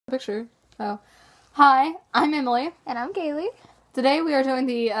Picture. Oh. Hi, I'm Emily. And I'm Kaylee. Today we are doing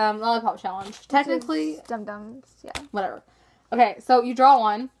the Lollipop challenge. Technically... Dum-dums, yeah. Whatever. Okay, so you draw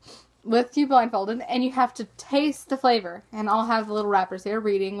one with you blindfolded, and you have to taste the flavor. And I'll have the little wrappers here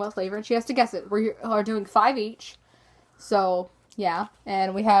reading what flavor, and she has to guess it. We are doing 5 each. So, yeah.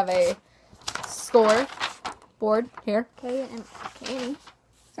 And we have a score board here. Okay, and Katie.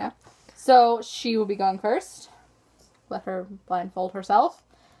 Yeah. So, she will be going first. Let her blindfold herself.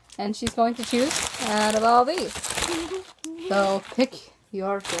 And she's going to choose out of all these. So, pick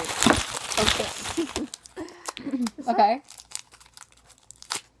your drink. Okay. Okay.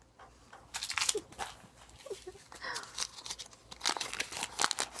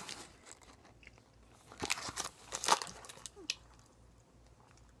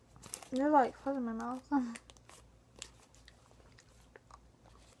 You're like fuzz in my mouth.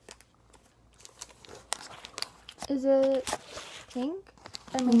 Is it pink?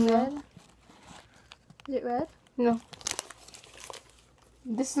 I mean red? Is it red? No.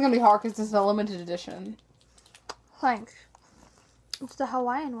 This is going to be hard because this is a limited edition. Thanks. It's the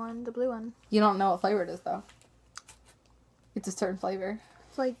Hawaiian one, the blue one. You don't know what flavor it is, though. It's a certain flavor.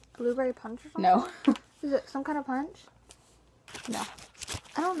 It's like blueberry punch or something? No. Is it some kind of punch? No.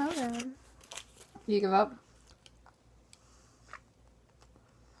 I don't know then. You give up?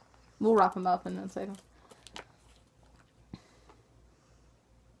 We'll wrap them up and then say them.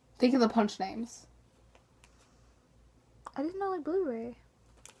 Think of the punch names. I didn't know like blueberry.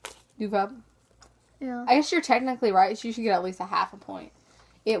 You give up? Yeah. I guess you're technically right, so you should get at least a half a point.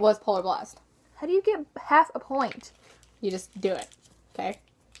 It was Polar Blast. How do you get half a point? You just do it. Okay?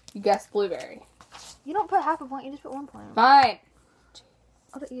 You guessed blueberry. You don't put half a point, you just put 1 point. Fine.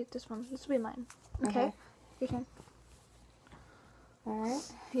 I'll eat this one. This will be mine. Okay? Your turn.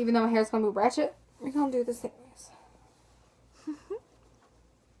 Alright. Even though my hair's gonna be ratchet, we're gonna do this anyways.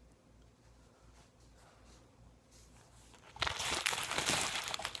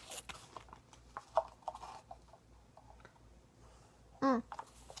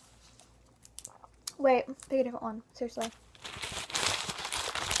 Wait, pick a different one. Seriously.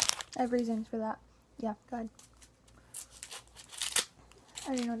 I have reasons for that. Yeah, go ahead. I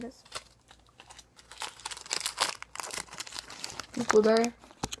already know this. Blueberry?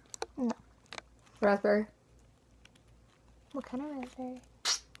 No. Raspberry? What kind of raspberry?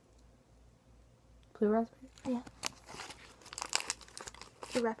 Blue raspberry? Yeah.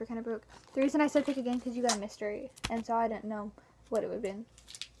 The wrapper kind of broke. The reason I said pick again because you got a mystery, and so I didn't know what it would have been.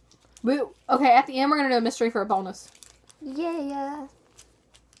 Okay, at the end we're gonna do a mystery for a bonus. Yeah.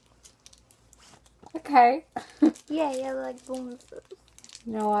 Okay. Yeah, like bonuses.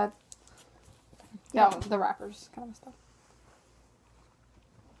 You know what? Yeah, the wrappers kind of stuff.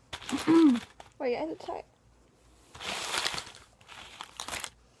 Wait, I had to type.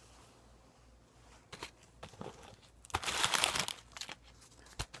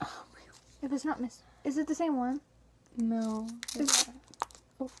 If it's not is it the same one? No.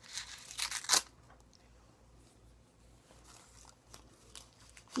 Oh.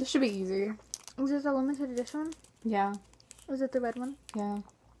 This should be easy. Is this a limited edition? Yeah. Is it the red one? Yeah.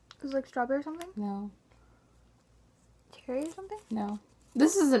 Is it like strawberry or something? No. Cherry or something? No.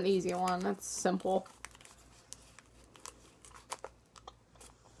 This is an easy one. It's simple.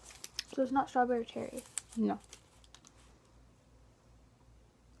 So it's not strawberry or cherry? No.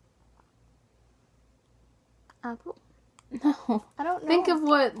 Apple? No. I don't know. Think of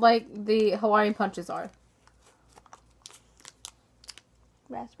what, like, the Hawaiian punches are.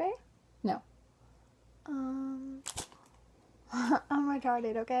 Raspberry? No. I'm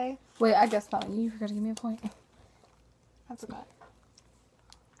retarded, okay? Wait, I guessed that one. You forgot to give me a point. I forgot.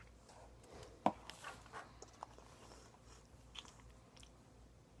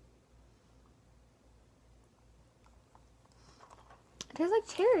 It tastes like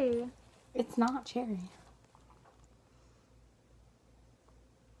cherry. It's not cherry.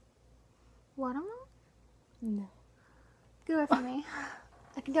 Watermelon? No. Get away from me.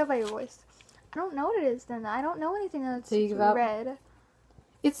 I can tell by your voice. I don't know what it is then. I don't know anything that's So you give up? red.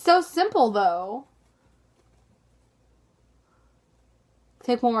 It's so simple, though.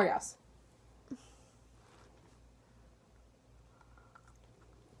 Take one more guess.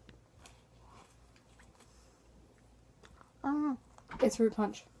 I don't know. It's fruit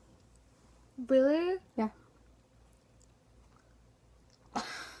punch. Really? Yeah.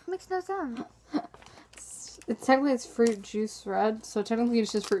 Makes no sense. It's technically it's fruit juice red, so technically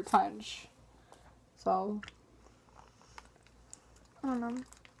it's just fruit punch. So. I don't know.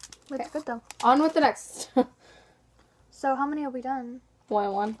 It's good though. On with the next. So how many have we done? 1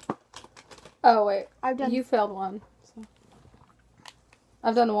 and 1. Oh wait, I've done. you failed one. So.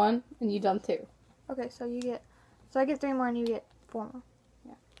 I've done 1, and you've done 2. Okay, so I get 3 more and you get 4 more.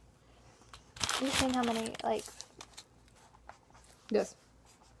 Yeah. I'm just saying how many, like... Yes.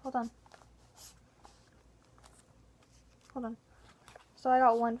 Hold on. So I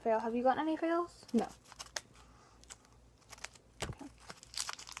got 1 fail. Have you gotten any fails? No. Okay.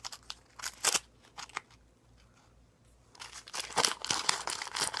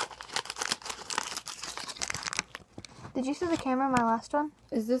 Did you see the camera in my last one?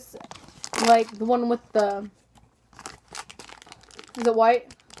 Is this, like, the one with the... Is it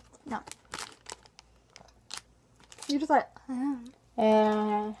white? No. You just like...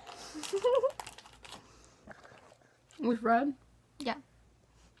 With red? Yeah.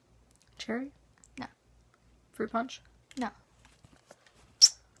 Cherry? No. Fruit punch? No.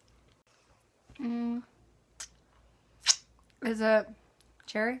 Is it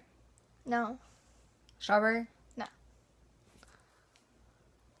cherry? No. Strawberry?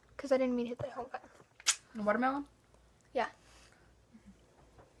 Because I didn't mean to hit the home button. Watermelon? Yeah.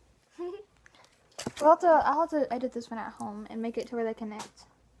 I'll have to edit this one at home and make it to where they connect.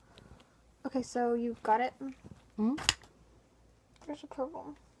 Okay, so you've got it? Hmm? Where's the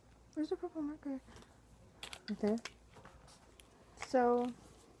purple? Where's the purple marker? Okay. So,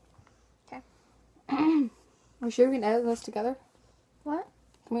 okay. Are you sure we can edit those together? What?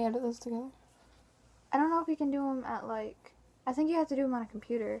 Can we edit those together? I don't know if you can do them at, like... I think you have to do them on a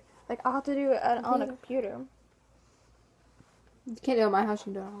computer. Like, I'll have to do it on a computer. You can't do it at my house, you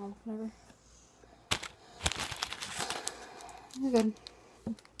can do it at home. Whatever. You're good.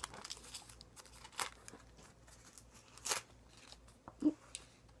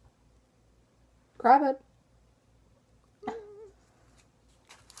 Grab it.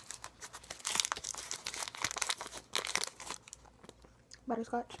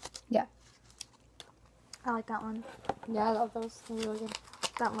 Butterscotch. Yeah. I like that one. Yeah, I love those. They're really good.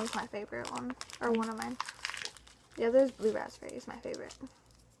 That one's my favorite one. Or one of mine. The other is blue raspberry is my favorite.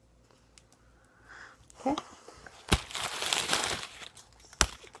 Okay.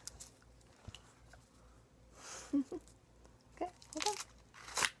 Okay, hold on.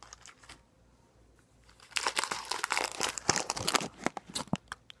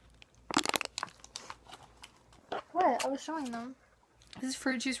 What? I was showing them. Is this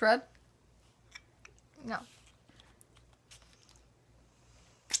fruit juice red? No.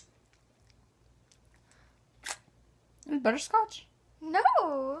 Is it butterscotch?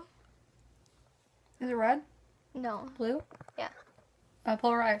 No! Is it red? No. Blue? Yeah.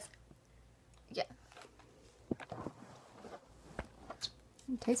 Polarized. Yeah.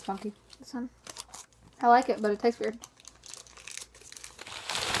 It tastes funky. This one. I like it, but it tastes weird.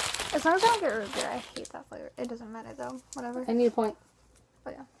 As long as I don't get root beer, I hate that flavor. It doesn't matter though. Whatever. I need a point.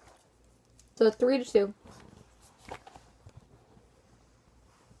 Oh yeah. So 3-2.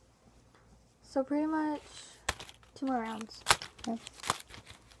 So pretty much 2 more rounds. Okay.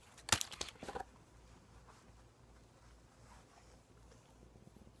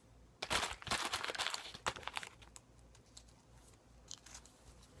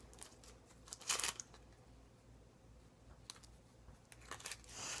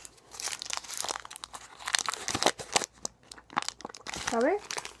 Strawberry?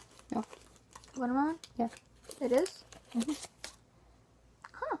 No. Watermelon? Yeah. It is? Mm-hmm.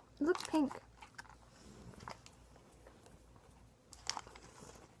 Huh. It looks pink.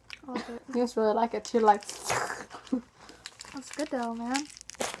 I like it. You just really like it. You're like... That's good though, man.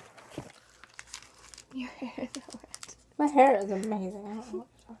 Your hair is so red. My hair is amazing. I don't know what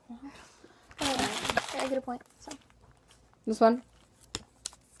you're talking about. Okay, I get a point. So. This one?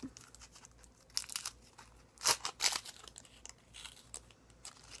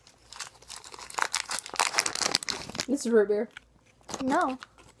 This is root beer. No.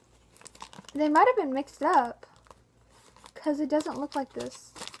 They might have been mixed up. Because it doesn't look like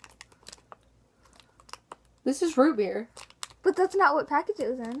this. This is root beer. But that's not what package it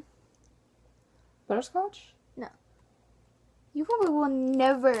was in. Butterscotch? No. You probably will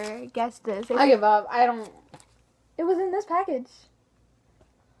never guess this. I give up. I don't... It was in this package.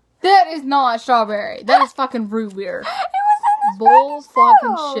 That is not strawberry. That is fucking root beer. It was in this Bull package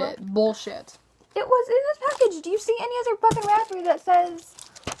fucking too. shit. Bullshit. It was in this package. Do you see any other fucking wrapper that says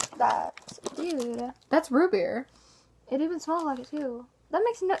that? Dude. That's root beer. It even smells like it too. That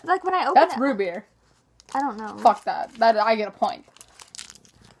makes no... Like when I open That's it... root beer. I don't know. Fuck that. That I get a point.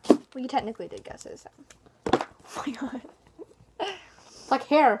 Well, you technically did guess it, so... Oh my god. It's like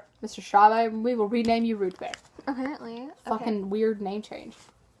hair, Mr. Strawberry. We will rename you root beer. Apparently. Fucking weird name change.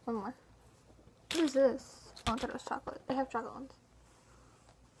 One more. What is this? Oh, I thought it was chocolate. They have chocolate ones.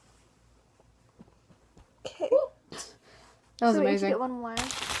 Okay. That was so amazing. We each get one more.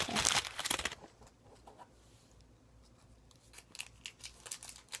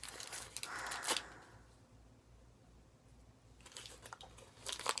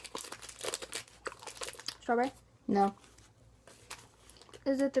 Strawberry? No.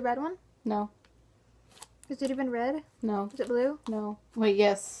 Is it the red one? No. Is it even red? No. Is it blue? No. Wait,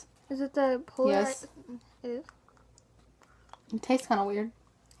 yes. Is it the polar? Yes. It is. It tastes kind of weird.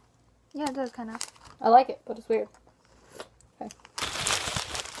 Yeah, it does kind of. I like it, but it's weird. Okay.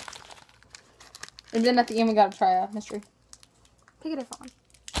 And then at the end, we gotta try a mystery. Pick a different one.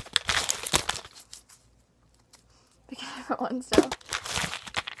 Pick a different one, so.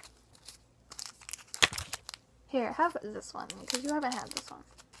 Here, have this one, because you haven't had this one.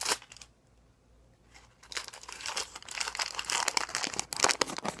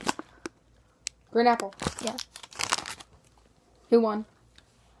 Green apple. Yeah. Who won?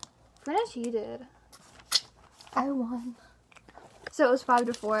 Finish, you did. I won. So it was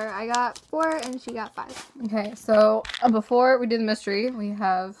 5-4. I got 4 and she got 5. Okay, so before we do the mystery, we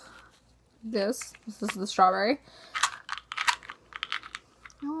have this. This is the strawberry.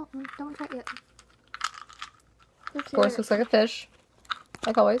 No, don't try it yet. Of course, looks like a fish.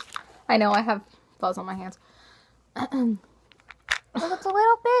 Like always. I know, I have fuzz on my hands. Oh, it's a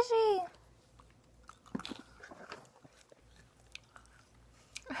little fishy.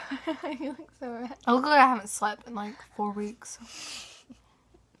 You look so red. I look like I haven't slept in like 4 weeks.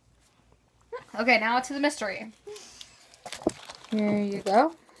 Okay, now to the mystery. Here you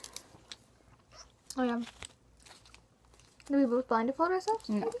go. Oh, yeah. Do we both blindfold ourselves?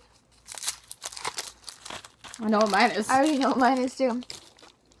 No. I know what mine is. I already know what mine is, too.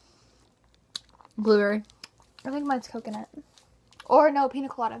 Blueberry. I think mine's coconut. Or, no, pina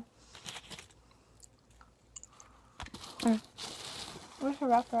colada. Where's the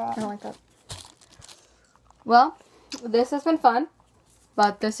wrapper at? I don't like that. Well, this has been fun,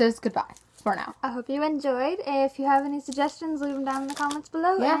 but this is goodbye for now. I hope you enjoyed. If you have any suggestions, leave them down in the comments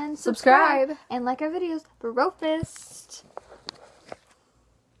below. Yeah, And subscribe. And like our videos. Brofist.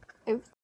 Oops.